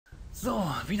So,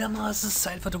 wieder mal ist es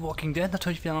Zeit für The Walking Dead.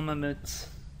 Natürlich wieder mal mit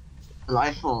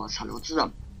Live Force, hallo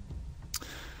zusammen.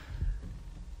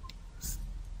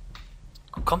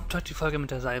 Kommt heute die Folge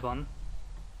mit der Seilbahn.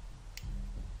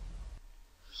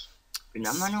 Bin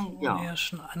der Meinung, Wurde ja. ja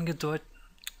schon angedeutet.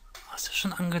 Hast du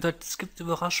schon angedeutet, es gibt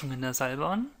Überraschungen in der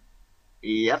Seilbahn?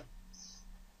 Ja.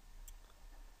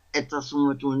 Etwas,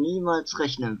 womit du niemals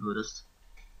rechnen würdest.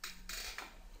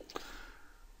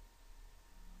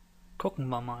 Gucken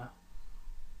wir mal.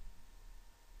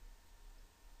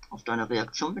 Auf deine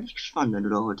Reaktion bin ich gespannt, wenn du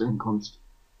da heute hinkommst.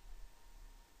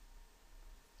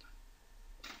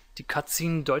 Die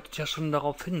Cutscene deutet ja schon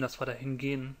darauf hin, dass wir da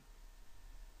hingehen.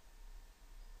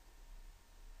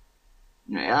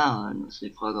 Naja, dann ist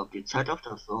die Frage, ob die Zeit auf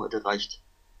das für heute reicht.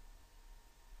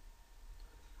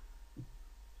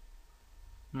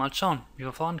 Mal schauen, wie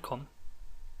wir vorankommen.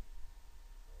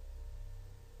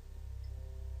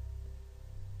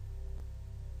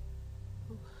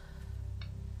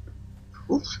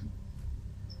 Ups.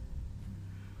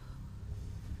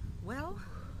 Well,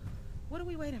 what are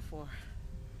we waiting for?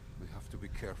 We have to be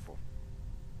careful.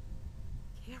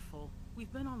 Careful.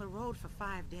 We've been on the road for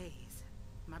 5 days.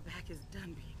 My back is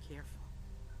done being careful.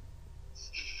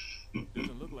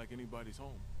 Doesn't look like anybody's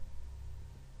home.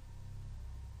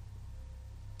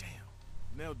 Damn.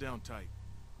 Nailed down tight.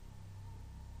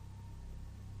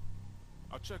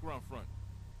 I'll check around front.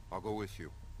 I'll go with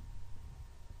you.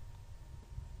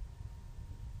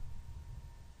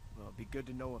 Well, it'd be good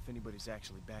to know if anybody's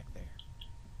actually back there.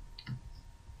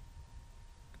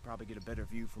 Could probably get a better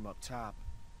view from up top.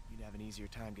 You'd have an easier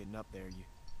time getting up there. You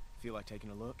feel like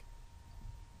taking a look?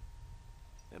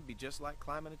 It'd be just like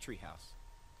climbing a treehouse.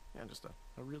 Yeah, just a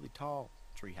really tall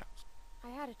treehouse. I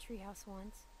had a treehouse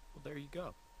once. Well, there you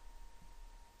go.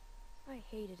 I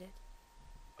hated it.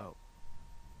 Oh.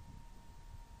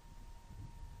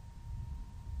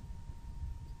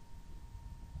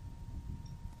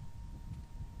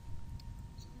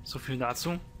 So viel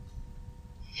dazu.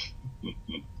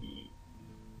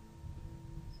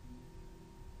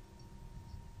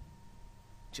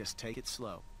 Just take it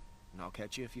slow, and I'll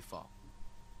catch you if you fall.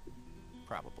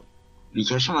 Probably. Wie ich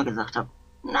ja schon mal gesagt habe.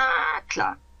 Na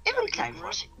klar, immer die kleinen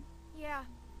Vorschicken. Yeah.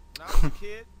 When I was a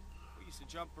kid, we used to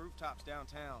jump rooftops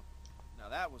downtown. Now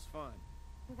that was fun.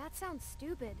 That sounds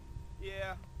stupid.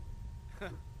 Yeah.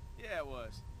 Yeah, it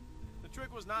was. The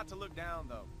trick was not to look down,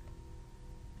 though.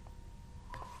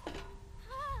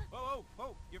 Whoa, whoa,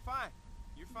 whoa, you're fine.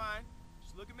 You're fine.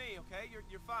 Just look at me, okay?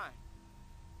 You're fine.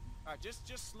 All right, just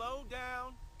slow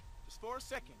down. Just for a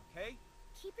second, okay?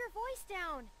 Keep your voice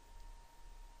down.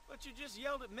 But you just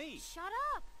yelled at me. Shut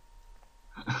up.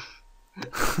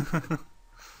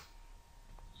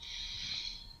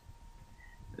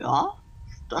 Ja,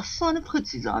 das war eine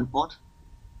präzise Antwort.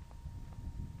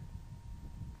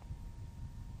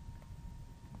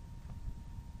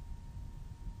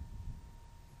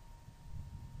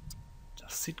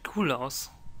 Das sieht cool aus.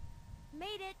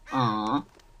 Made it. Ah,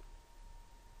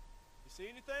 You see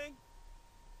anything?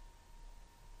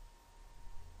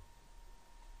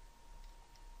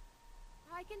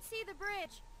 I can see the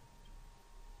bridge.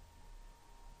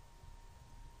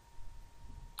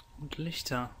 Und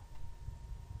Lichter.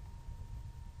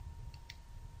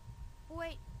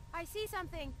 Wait, I see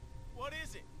something. What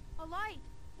is it? A light.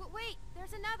 Wait,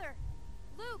 there's another.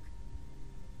 Luke.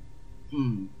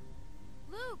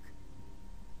 Luke.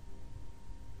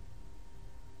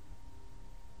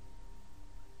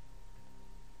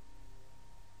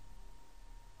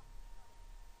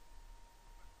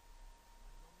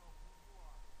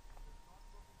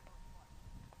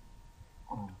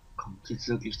 Oh, kommt jetzt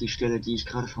wirklich die Stelle, die ich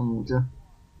gerade vermute?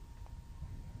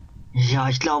 Ja,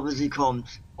 ich glaube, sie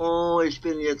kommt. Oh, ich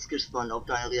bin jetzt gespannt auf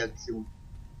deine Reaktion.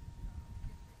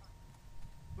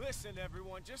 Listen,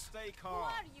 everyone, just stay Who calm.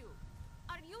 are you?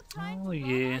 Are you trying Oh to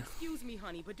je. Excuse me,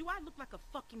 honey, but do I look like a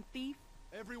fucking thief?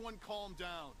 Everyone calm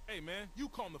down. Hey, man, you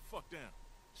calm the fuck down.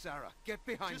 Sarah, get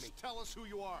behind Just me. tell us who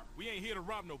you are. We ain't here to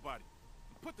rob nobody.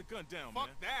 Put the gun down, Fuck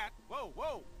man. that! Whoa,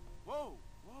 whoa, whoa,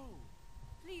 whoa.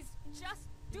 Please, just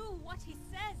do what he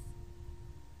says.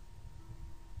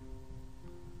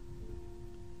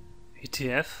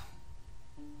 ETF?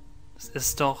 Das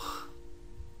ist doch...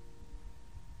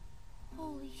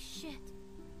 Holy shit.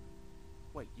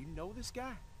 Wait, you know this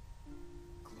guy?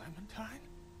 Clementine?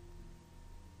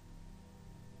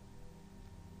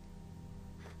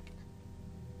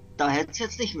 Da hättest du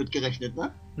jetzt nicht mitgerechnet,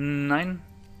 ne? Nein.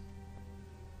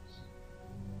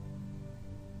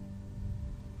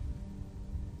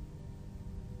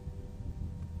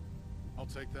 I'll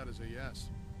take that as a yes.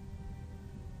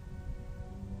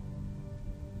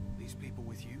 These people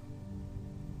with you?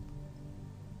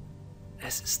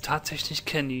 Es ist tatsächlich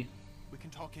Kenny. We can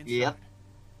talk inside. Yep.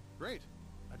 Great.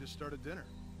 I just started dinner.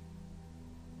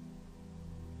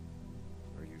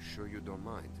 Are you sure you don't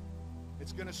mind?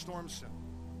 It's gonna storm soon.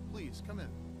 Please, come in.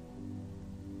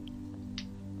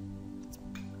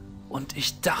 Und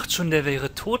ich dachte schon, der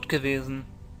wäre tot gewesen.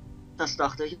 Das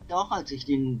dachte ich auch, als ich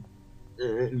den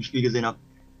im Spiel gesehen habe.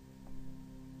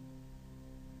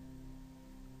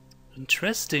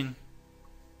 Interesting.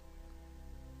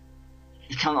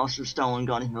 Ich kam aus dem Staunen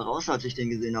gar nicht mehr raus, als ich den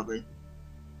gesehen habe.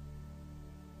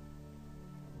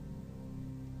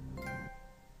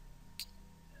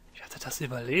 Wie hat er das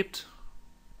überlebt?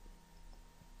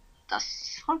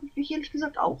 Das frage ich mich ehrlich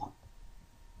gesagt auch.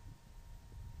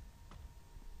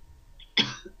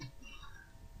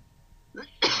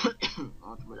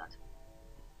 Oh, tut mir leid.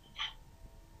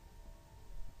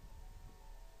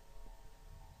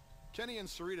 Kenny and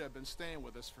Sarita have been staying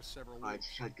with us for several Als weeks.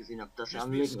 ich halt gesehen habe, dass er Used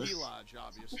am to be a Leben ski ist, lodge,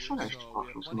 obviously, schon echt so we have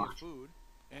sprachlos plenty of gemacht. food.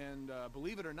 And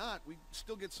believe it or not, we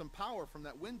still get some power from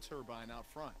that wind turbine out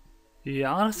front.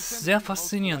 Ja, das We ist tend to sehr keep most of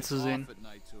the faszinierend lights zu off sehen. at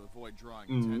night to avoid drawing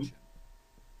Mhm. attention.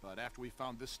 But after we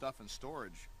found this stuff in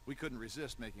storage, we couldn't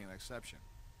resist making an exception.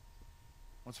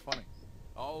 What's funny?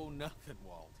 Oh, nothing,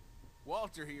 Walt.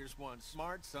 Walter here's one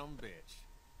smart sumbitch.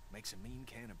 Makes a mean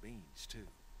can of beans, too.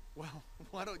 Well,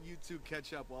 why don't you two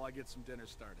catch up while I get some dinner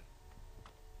started?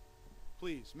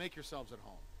 Please, make yourselves at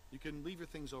home. You can leave your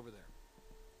things over there.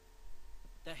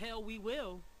 The hell we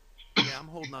will. Yeah, I'm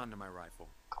holding on to my rifle.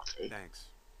 Gott, ey.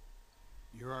 Thanks.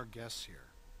 You're our guests here.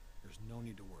 There's no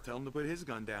need to worry. Tell him to put his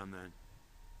gun down, then.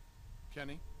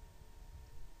 Kenny?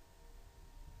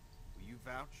 Will you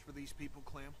vouch for these people,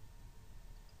 Clem?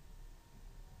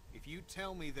 If you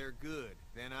tell me they're good,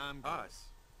 then I'm good. Us.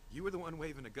 You were the one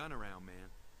waving a gun around, man.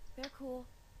 They're cool.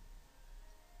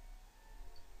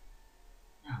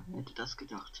 Ja, wer hätte das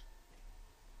gedacht?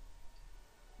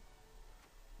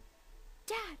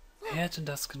 Dad, Wer hätte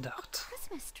das gedacht?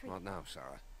 Christmas tree. Not now,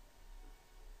 Sarah.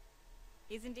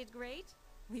 Isn't it great?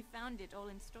 We found it all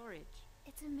in storage.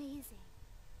 It's amazing.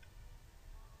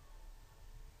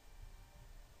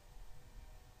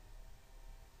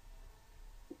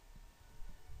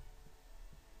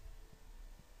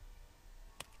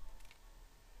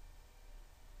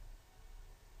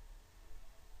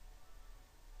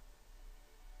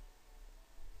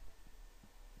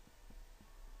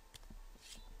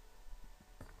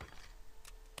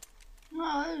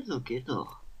 Na, also geht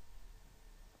doch.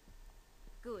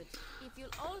 Good. If you'll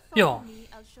all Ja. follow me,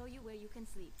 I'll show you where you can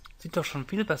sleep. Sieht doch schon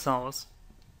viel besser aus.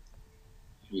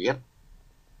 Yep.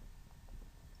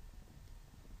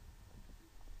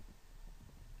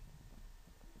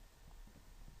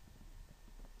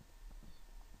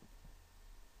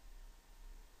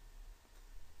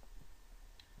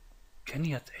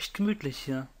 Kenny hat's echt gemütlich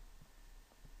hier.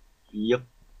 Yep.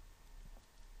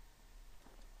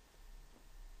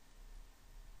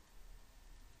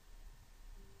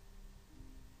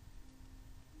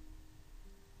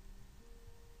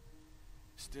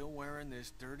 Still wearing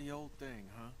this dirty old thing,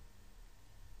 huh?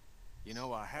 You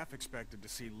know, I half expected to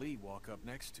see Lee walk up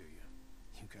next to you.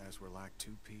 You guys were like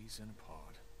two peas in a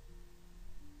pod.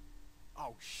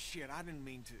 Oh, shit, I didn't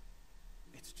mean to...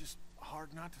 It's just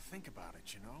hard not to think about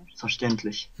it, you know?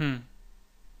 Verständlich.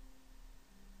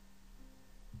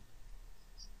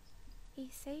 He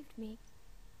saved me.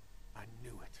 I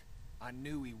knew it. I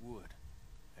knew he would.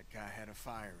 That guy had a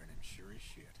fire in him, sure as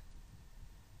shit.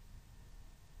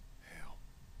 Hell,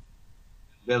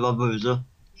 Wer war böse?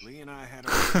 Lee and I had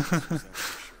our differences, that's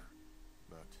for sure.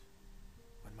 But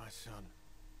when my son,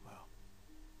 well,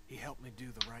 he helped me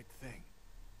do the right thing.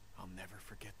 I'll never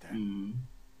forget that. Mhm.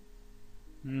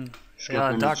 Es gab Ja,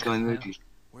 ja nur Doug. zwei Möglichkeiten.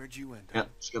 Where'd you end Ja, up?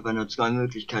 es gab ja nur zwei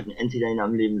Möglichkeiten. Entweder ihn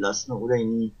am Leben lassen oder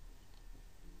ihn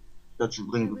dazu I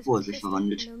bringen, was bevor er with sich Kristen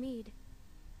verwandelt. and Omid.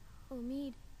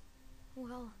 Omid,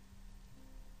 well,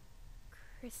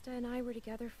 Krista and I were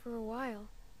together for a while.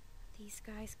 These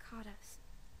guys caught us.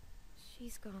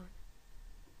 She's gone.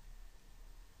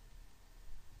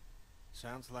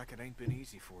 Sounds like it ain't been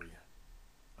easy for you.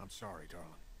 I'm sorry,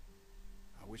 darling.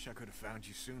 I wish I could have found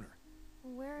you sooner.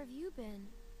 Where have you been?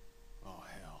 Oh,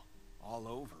 hell. All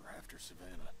over after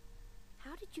Savannah.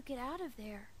 How did you get out of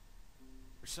there?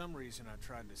 For some reason, I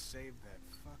tried to save that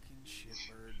fucking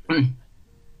shitbird Ben.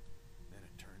 Then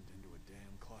it turned into a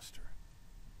damn cluster.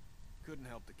 Couldn't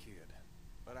help the kid,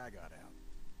 but I got out.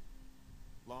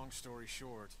 Long story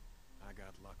short, I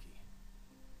got lucky.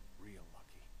 Real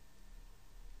lucky.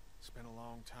 Spent a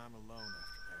long time alone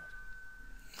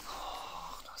after that.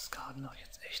 Oh, das kann doch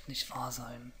jetzt echt nicht wahr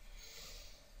sein.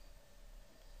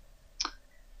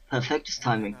 Perfektes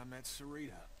And then Timing. I met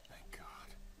Sarita, thank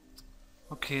God.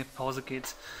 Okay, Pause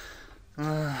geht.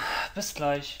 Bis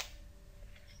gleich.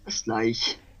 Bis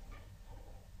gleich.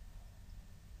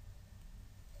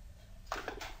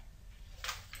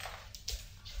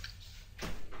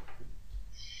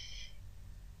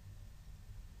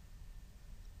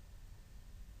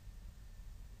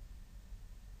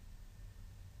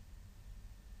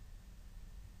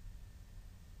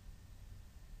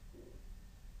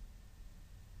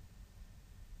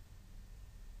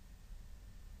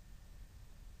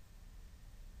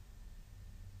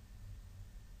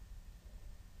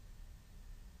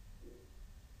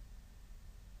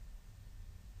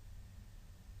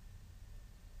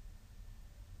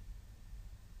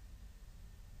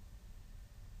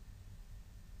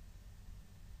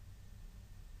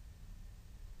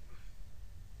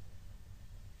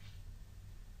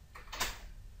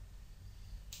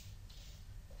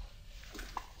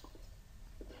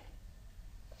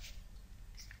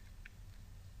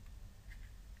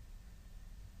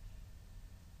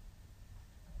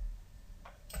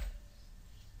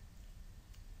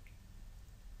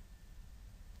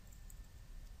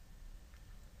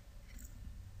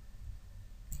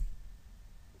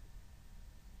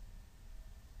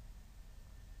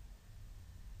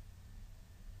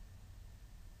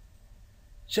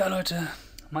 Ja, Leute,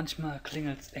 manchmal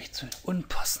klingelt es echt zu den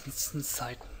unpassendsten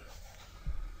Zeiten.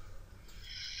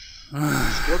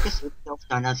 Das Glück ist wirklich auf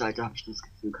deiner Seite, habe ich das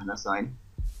Gefühl, kann das sein?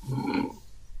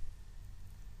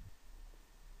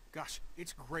 Gosh,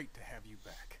 it's great to have you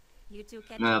back. You two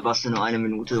catch Naja, up. warst du nur eine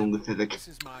Minute ungefähr weg. This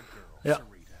is my girl, Ja.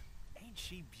 Sarita. Ain't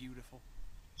she beautiful?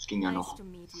 Das ging ja Nice noch. to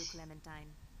meet you,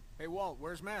 Clementine. Hey, Walt,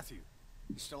 where's Matthew?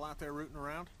 You still out there rooting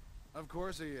around? Of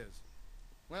course he is.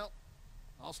 Well,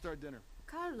 I'll start dinner.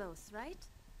 Carlos, right?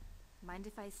 Mind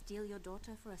if I steal your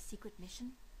daughter for a secret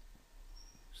mission?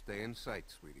 Stay in sight,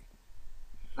 sweetie.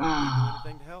 Do Ah,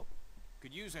 anything to help?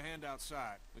 Could use a hand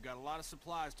outside. We got a lot of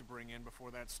supplies to bring in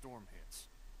before that storm hits.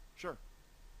 Sure.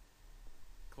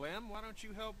 Clem, why don't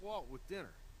you help Walt with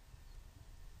dinner?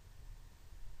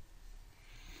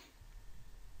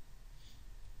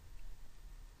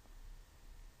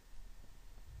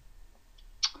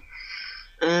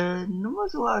 nur mal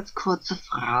so als kurze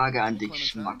Frage an dich,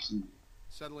 Clementine? Schmacki.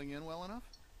 Settling in well enough?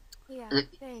 Yeah, Also,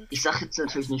 thanks. ich sag jetzt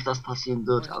natürlich nicht, was passieren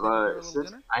wird, aber es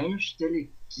wird eine Stelle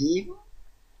geben,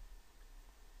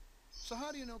 So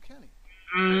how do you know Kenny?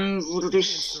 wo du He and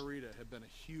dich, Sarita have been a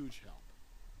huge help.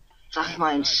 sag ich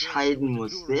mal, entscheiden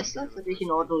musst. Wäre es dann für dich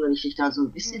in Ordnung, wenn ich dich da so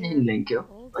ein bisschen hinlenke?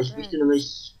 Weil ich möchte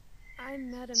nämlich I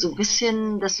met him so ein in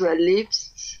bisschen, dass du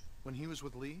erlebst, When he was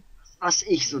with Lee? was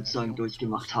ich sozusagen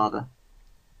durchgemacht habe.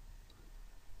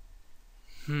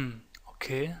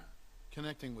 Okay.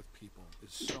 Connecting with people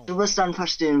is so... Du wirst dann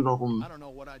verstehen, I warum don't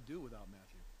know what I'd do without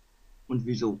Matthew. und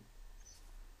wieso.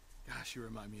 Gosh, you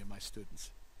remind me of my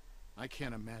students. I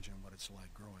can't imagine what it's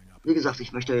like growing up. Wie gesagt,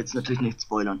 ich möchte jetzt natürlich nicht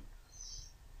spoilern.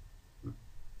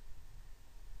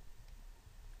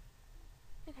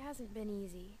 It hasn't been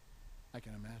easy. I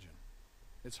can imagine.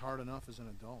 It's hard enough as an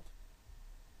adult.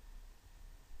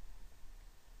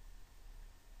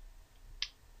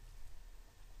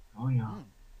 Oh ja.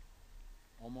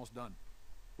 Almost done.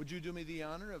 Would you do me the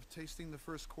honor of tasting the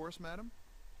first course, madam?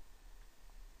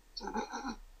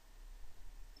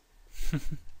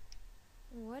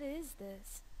 What is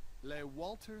this? Le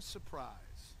Walter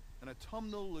Surprise. An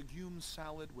autumnal legume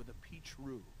salad with a peach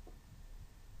roux.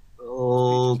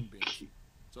 Oh, Peaches and beans.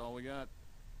 That's all we got.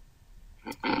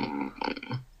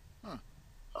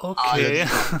 Okay.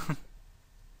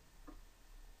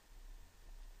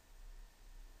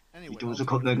 Anyway, die I'll Dose take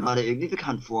kommt mir it from gerade irgendwie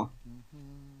bekannt vor.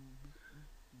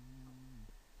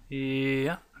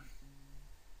 Ja.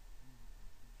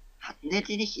 Hatten wir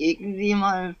die nicht irgendwie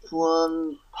mal vor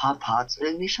ein paar Parts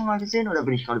irgendwie schon mal gesehen oder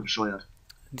bin ich gerade bescheuert?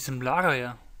 In diesem Lager,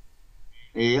 ja.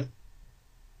 Ja.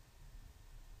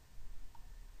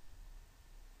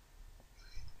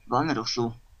 Waren wir doch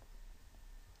so.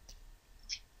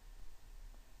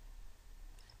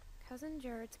 Cousin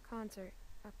Jared's concert,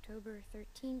 October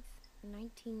 13th,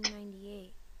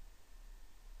 1998.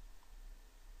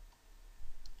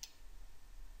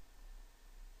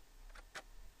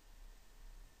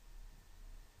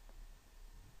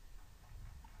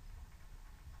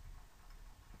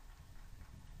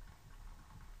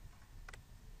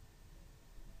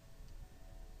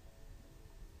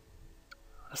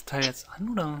 Das Teil jetzt an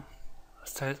oder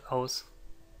das Teil jetzt aus?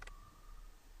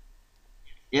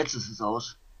 Jetzt ist es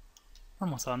aus. Dann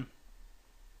mach's an.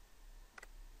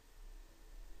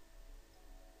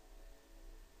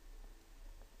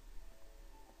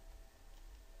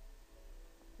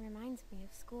 Reminds me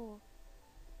of school.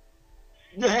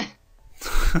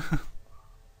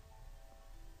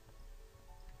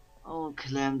 Okay,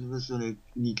 Clem, du bist so eine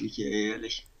niedliche,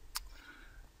 ehrlich.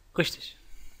 Richtig.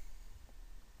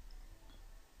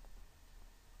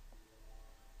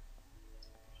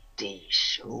 Die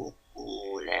Schule.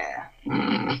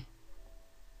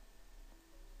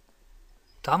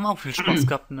 Da haben wir auch viel Spaß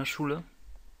gehabt in der Schule.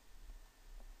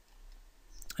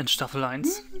 In Staffel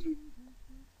 1.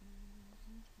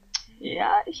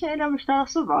 Ja, ich erinnere mich da noch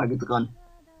so vage dran.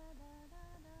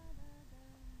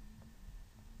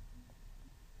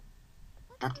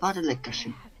 Das war der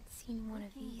Leckerchen. I haven't seen one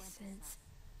of these since.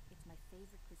 It's my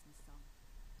favorite Christmas song.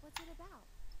 What's it about?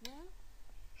 Well,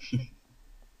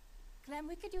 Clem,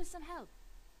 we could use some help.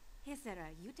 Here, Sarah,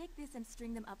 you take this and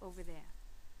string them up over there.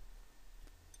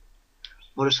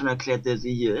 Wurde schon erklärt, wer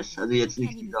sie hier ist. Also jetzt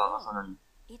nicht die Sarah, sondern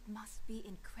It must be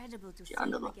incredible to die see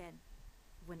him andere. again.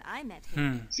 When I met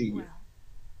him, Sie hier. well,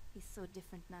 he's so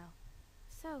different now.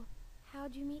 So,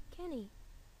 how'd you meet Kenny?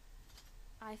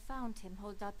 I found him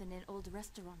holed up in an old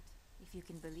restaurant, if you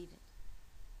can believe it.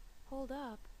 Hold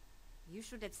up. You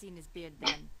should have seen his beard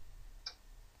then.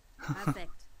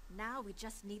 Perfect. Now we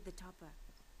just need the topper.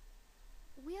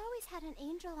 We always had an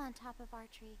angel on top of our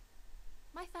tree.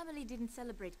 My family didn't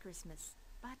celebrate Christmas,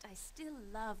 but I still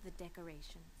love the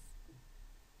decorations.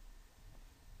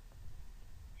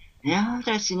 Ja,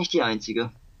 da ist sie nicht die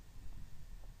Einzige.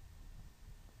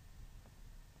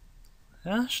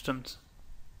 Ja, stimmt.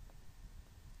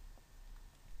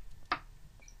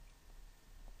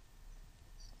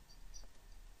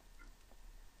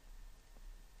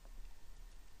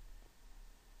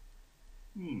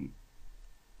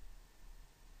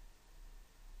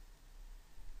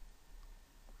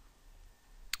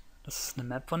 Das ist eine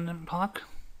Map von dem Park.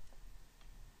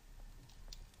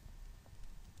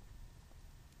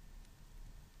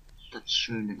 Das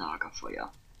schöne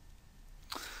Lagerfeuer.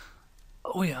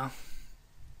 Oh ja.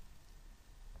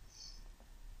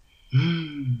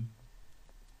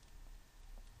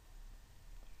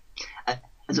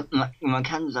 Also man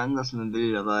kann sagen, was man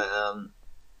will, aber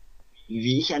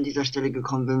wie ich an dieser Stelle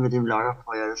gekommen bin mit dem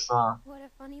Lagerfeuer, das war What a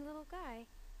funny little guy.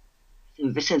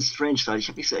 ein bisschen strange, weil ich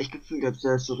habe mich so echt gefühlt, als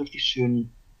wäre es so richtig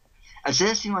schön, als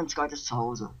wäre es wie mein zweites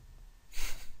Zuhause.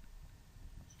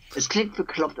 Es klingt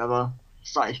bekloppt, aber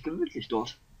es war echt gemütlich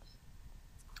dort.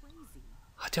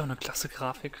 Hat ja auch eine klasse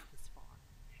Grafik.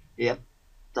 Ja,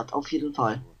 das auf jeden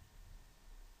Fall.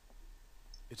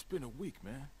 It's been a week,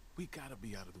 man. We gotta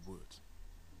be out of the woods.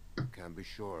 Can't be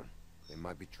sure. They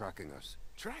might be tracking us.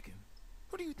 Tracking?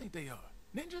 Who do you think they are?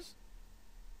 Ninjas?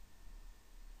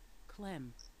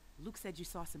 Clem, Luke said you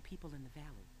saw some people in the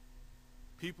valley.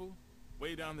 People?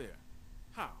 Way down there.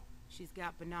 How? She's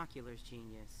got binoculars,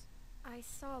 genius. I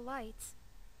saw lights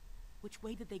Which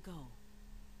way did they go?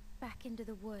 back into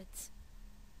the woods.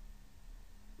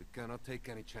 We cannot take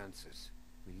any chances.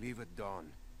 We leave at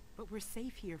dawn. But we're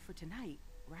safe here for tonight,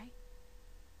 right?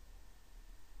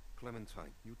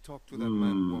 Clementine, you talked to that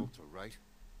man Walter, right?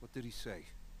 What did he say?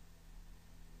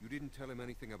 You didn't tell him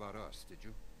anything about us, did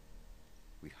you?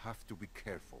 We have to be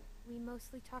careful. We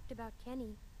mostly talked about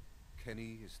Kenny.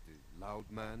 Kenny is the loud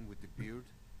man with the beard?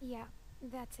 Yeah,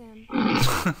 that's him.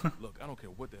 Look, I don't care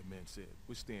what that man said.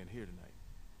 We're staying here tonight.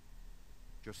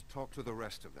 Just talk to the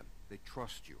rest of them. They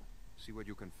trust you. See what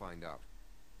you can find out.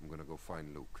 I'm gonna go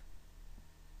find Luke.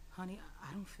 Honey,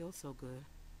 I don't feel so good.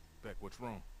 Beck, what's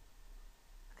wrong?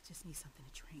 I just need something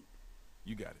to drink.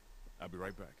 You got it. I'll be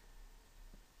right back.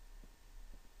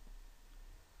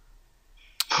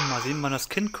 Mal sehen, wann das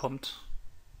Kind kommt.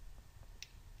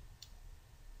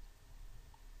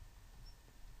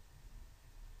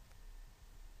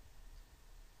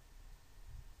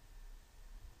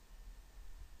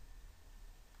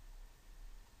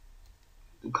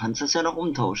 Du kannst das ja noch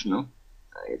umtauschen, ne?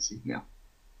 Jetzt nicht mehr.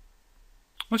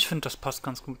 Ich finde, das passt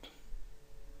ganz gut.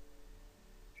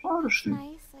 Oh, das stimmt.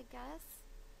 Nice, I guess.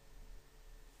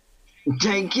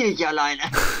 Denke ich alleine.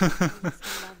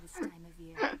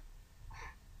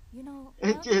 You know,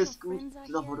 Der ist gut.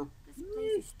 Dieser Foto.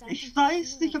 Ich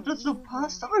weiß nicht, ob das so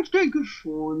passt, aber ich denke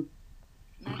schon.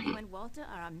 Matthew and Walter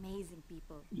are amazing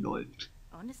people. Läuft.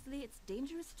 Honestly, it's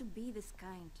dangerous to be this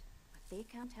kind, but they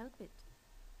can't help it.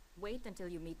 Wait until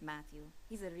you meet Matthew.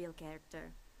 He's a real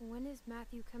character. When is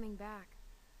Matthew coming back?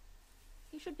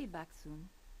 He should be back soon.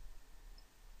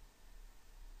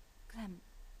 Clem,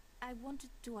 I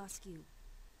wanted to ask you,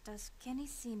 does Kenny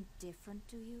seem different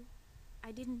to you?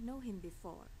 I didn't know him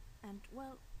before, and,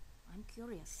 well, I'm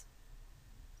curious.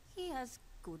 He has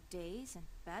good days and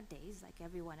bad days like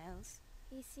everyone else.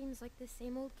 He seems like the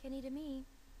same old Kenny to me.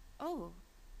 Oh,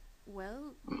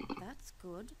 well, that's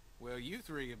good. Well, you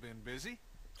three have been busy.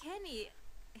 Kenny,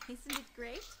 isn't it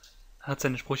great? Er hat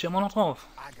seine Sprüche immer noch drauf.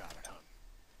 I got it.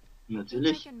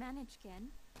 Natürlich. can manage, Ken.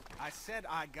 I said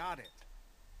I got it.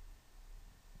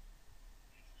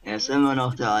 Er ist immer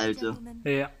noch der Alte.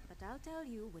 Ja. But I'll tell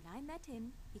you, when I met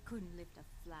him, he couldn't lift a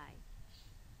fly.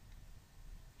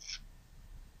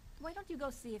 Why don't you go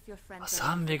see if your friends Was are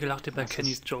haben wir ready for gelacht über Das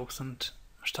Kennys ist- Jokes und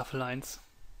Staffel 1?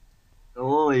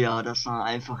 Oh ja, das war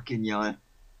einfach genial.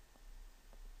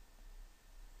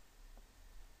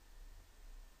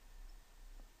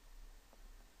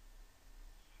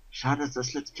 Schade, dass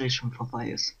das Let's Play schon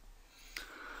vorbei ist.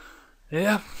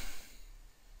 Ja,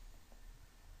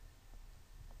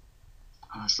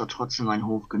 Aber es ist doch trotzdem ein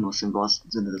Hochgenuss im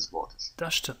wahrsten Sinne des Wortes.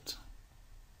 das stimmt.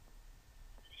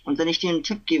 Und wenn ich dir einen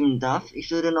Tipp geben darf, ich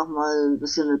würde noch mal ein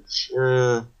bisschen mit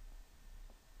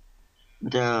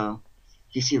der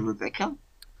hieß sie Rebecca?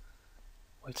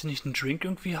 Wollt ihr nicht einen Drink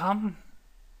irgendwie haben?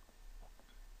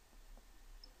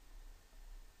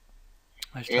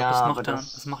 Ich glaube, Ja, das, aber macht der-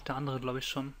 das- das macht der andere, glaube ich,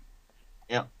 schon.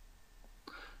 Ja,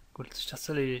 Gut, hat sich das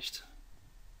erledigt.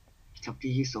 ich glaube,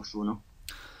 die hieß doch so, ne?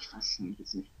 Ich weiß es nämlich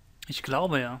jetzt nicht. Ich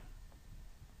glaube ja.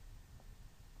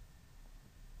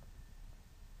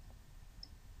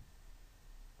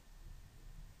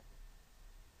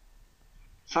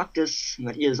 Fakt ist,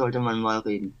 mit ihr sollte man mal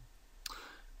reden.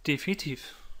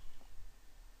 Definitiv.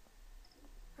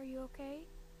 Are you okay?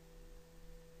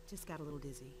 Just got a little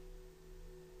dizzy.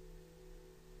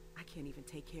 I can't even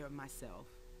take care of myself.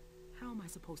 How am I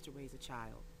supposed to raise a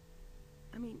child?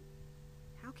 I mean,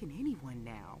 how can anyone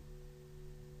now?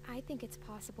 I think it's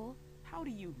possible. How do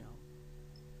you know?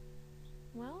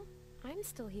 Well, I'm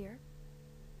still here.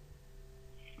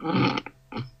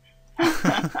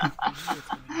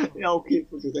 Ja, okay,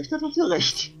 wo sie recht hat, hat sie At the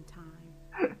recht. same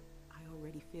time, I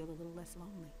already feel a little less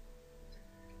lonely.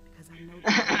 Because I know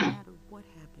that no matter what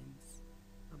happens,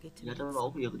 I'll get to Die hat meet aber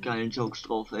auch ihre someone. geilen Jokes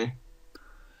drauf, ey.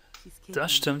 She's kicking.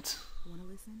 Das stimmt. Wanna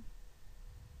listen?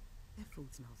 That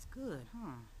food smells good,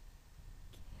 huh?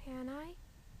 Can I?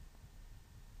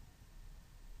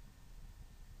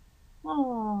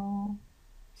 Oh.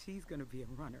 She's gonna be a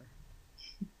runner.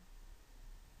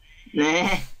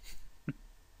 Nee.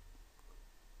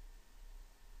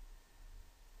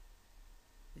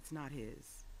 It's not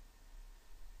his.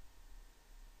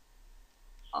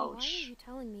 Why are Autsch. you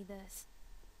telling me this?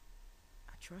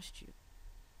 I trust you.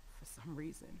 For some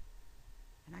reason.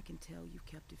 And I can tell you've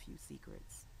kept a few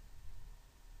secrets.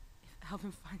 If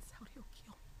Alvin finds out, he'll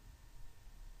kill me.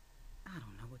 I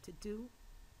don't know what to do.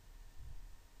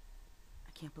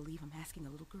 I can't believe I'm asking a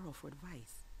little girl for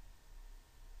advice.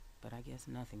 But I guess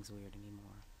nothing's weird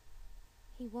anymore.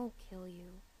 He won't kill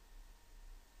you.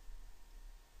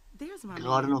 There's my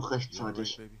Gerade man. noch You all right,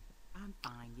 rechtzeitig. baby? I'm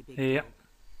fine, you big Ja. dope.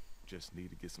 Just need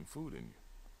to get some food in you.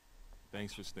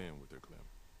 Thanks for staying with her, Clem.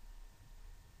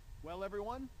 Well,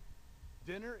 everyone,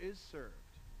 dinner is served.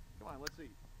 Come on, let's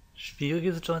eat.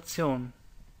 Schwierige Situation.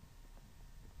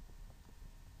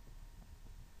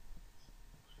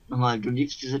 Nochmal, du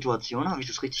liebst die Situation, habe ich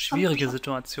das richtig Schwierige verstanden?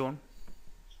 Situation.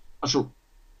 Achso.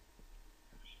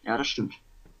 Ja, das stimmt.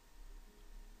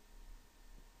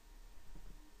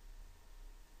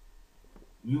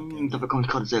 Da bekomme ich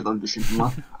gerade selber ein bisschen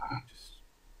Hunger. Just...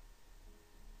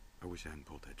 I wish I hadn't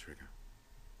pulled that trigger.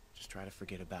 Just try to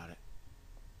forget about it.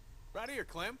 Right here,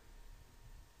 Clem.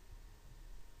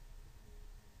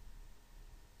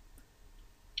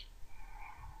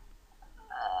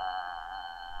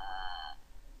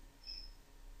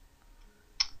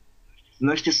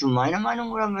 Möchtest du meine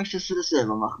Meinung oder möchtest du das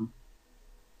selber machen?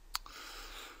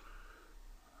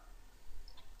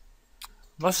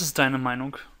 Was ist deine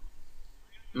Meinung?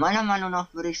 Meiner Meinung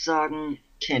nach würde ich sagen,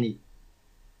 Kenny.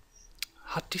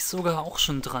 Hatte ich sogar auch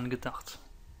schon dran gedacht.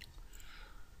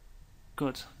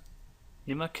 Gut.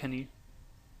 Immer Kenny.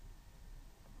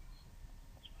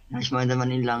 Ja, ich meine, wenn man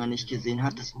ihn lange nicht gesehen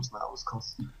hat, das muss man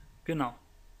auskosten. Genau.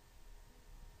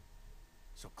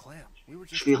 So Clem, we were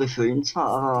just Schwierig für ihn zwar,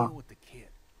 What's the deal aber with the kid?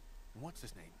 And what's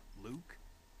his name? Luke?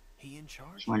 He in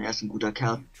charge? ich meine, er ist ein guter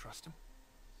Kerl. You trust him?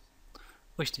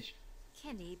 Richtig.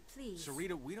 Kenny, please.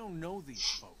 Sarita, we don't know these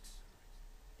folks.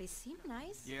 They seem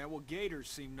nice. Yeah, well, gators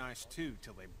seem nice too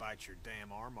till they bite your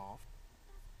damn arm off.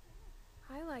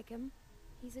 I like him.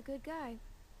 He's a good guy.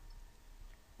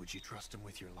 Would you trust him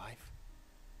with your life?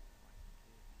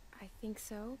 I think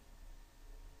so.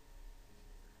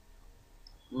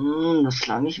 Das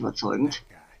klang nicht überzeugend. That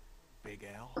guy, Big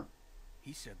Al,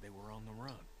 he said they were on the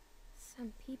run.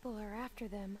 Some people are after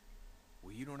them.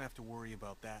 Well, you don't have to worry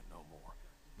about that no more.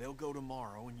 They'll go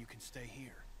tomorrow and you can stay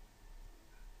here.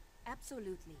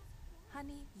 Absolutely.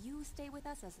 Honey, you stay with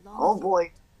us as long Oh as you boy.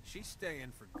 want. She's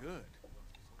staying for good.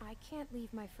 I can't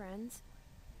leave my friends.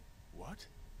 What?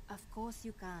 Of course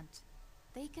you can't.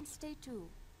 They can stay too.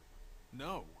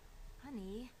 No.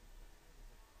 Honey.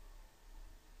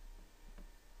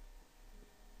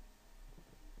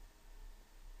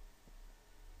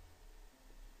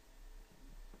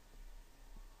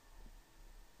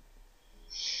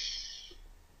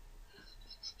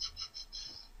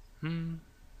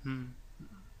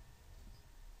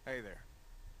 Hey there.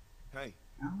 Hey.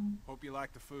 Hope you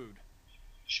like the food.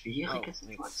 Schwierige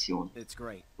Situation. It's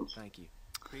great. Thank you.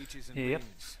 Peaches and Yep.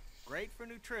 beans. Great for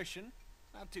nutrition.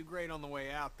 Not too great on the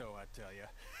way out, though, I tell you.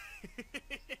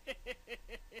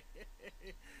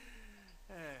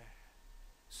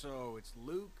 So it's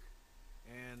Luke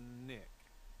and Nick.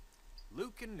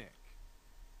 Luke and Nick.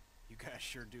 You guys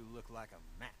sure do look like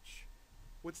a match.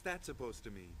 What's that supposed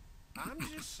to mean? I'm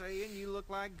just saying you look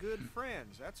like good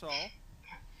friends, that's all.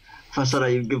 Was hat er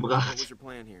ihm What gebracht? was your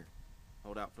plan here?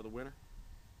 Hold out for the winter?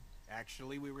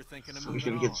 Actually, we were thinking of Das habe ich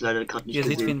moving nämlich jetzt on. leider gerade nicht Ihr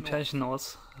seht wie gesehen. ein Pärchen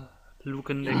aus.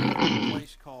 Luke und A Nick.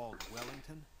 place called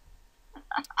Wellington.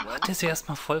 Hat er sie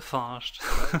erstmal voll verarscht.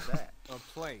 Where's that? A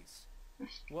place.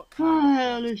 What Ah, kind of place?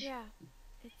 herrlich. Yeah,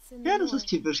 it's in the Ja, das north. ist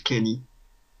typisch Kenny.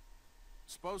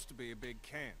 Supposed to be a big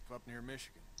camp up near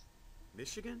Michigan.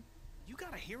 Michigan? You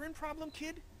got a hearing problem,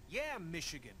 kid? Yeah,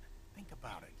 Michigan. Think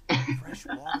about it. Fresh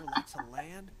water, lots of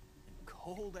land, and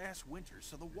cold-ass winters,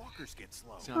 so the walkers get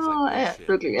slow. Sounds Oh, like er, bullshit.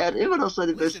 wirklich, er hat immer noch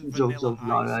seine Listen, besten Jokes Vanilla auf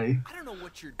Lager, ey. Ice, I don't know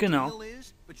what your Genau. deal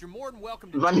is, but you're more than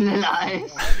welcome to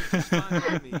Vanilleeis. It's fine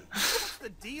with me. What's the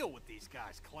deal with these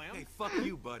guys, clown? Hey, fuck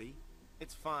you, buddy.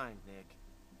 It's fine, Nick.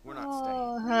 We're not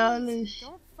Oh, staying. herrlich.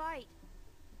 Don't fight.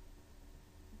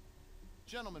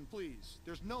 Gentlemen, please.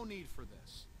 There's no need for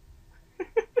this.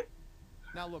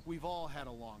 Now look, we've all had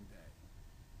a long day.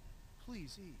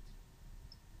 Please eat.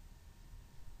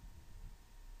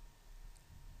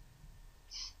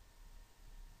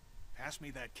 Pass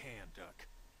me that can, Duck.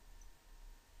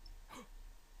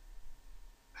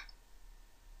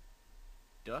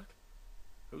 Duck?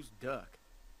 Who's Duck?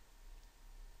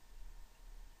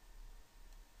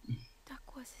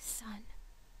 Duck was his son.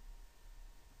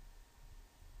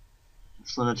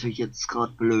 Das war natürlich jetzt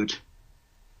gerade blöd.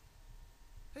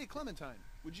 Hey, Clementine,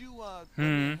 would you lend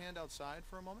me a hand outside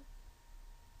for a moment?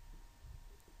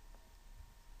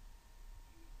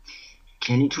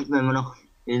 Kenny tut mir immer noch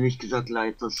ehrlich gesagt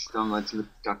leid, dass damals mit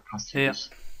Duck passiert Ja.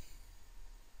 ist.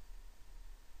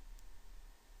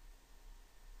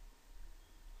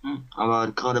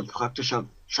 Aber gerade praktischer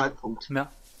Zeitpunkt.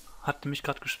 Ja, hat nämlich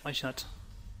gerade gespeichert.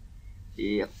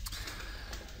 Ja.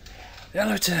 Ja,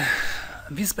 Leute,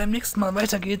 wie es beim nächsten Mal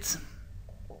weitergeht.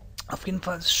 Auf jeden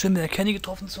Fall ist es schön, wieder Kenny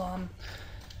getroffen zu haben.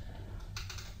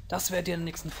 Das werdet ihr in der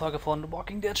nächsten Folge von The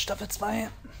Walking Dead Staffel 2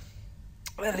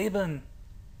 erleben.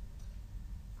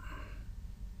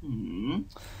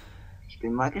 Ich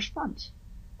bin mal gespannt.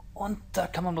 Und da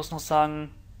kann man bloß noch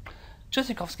sagen,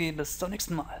 Tschüssikowski, bis zum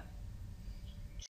nächsten Mal.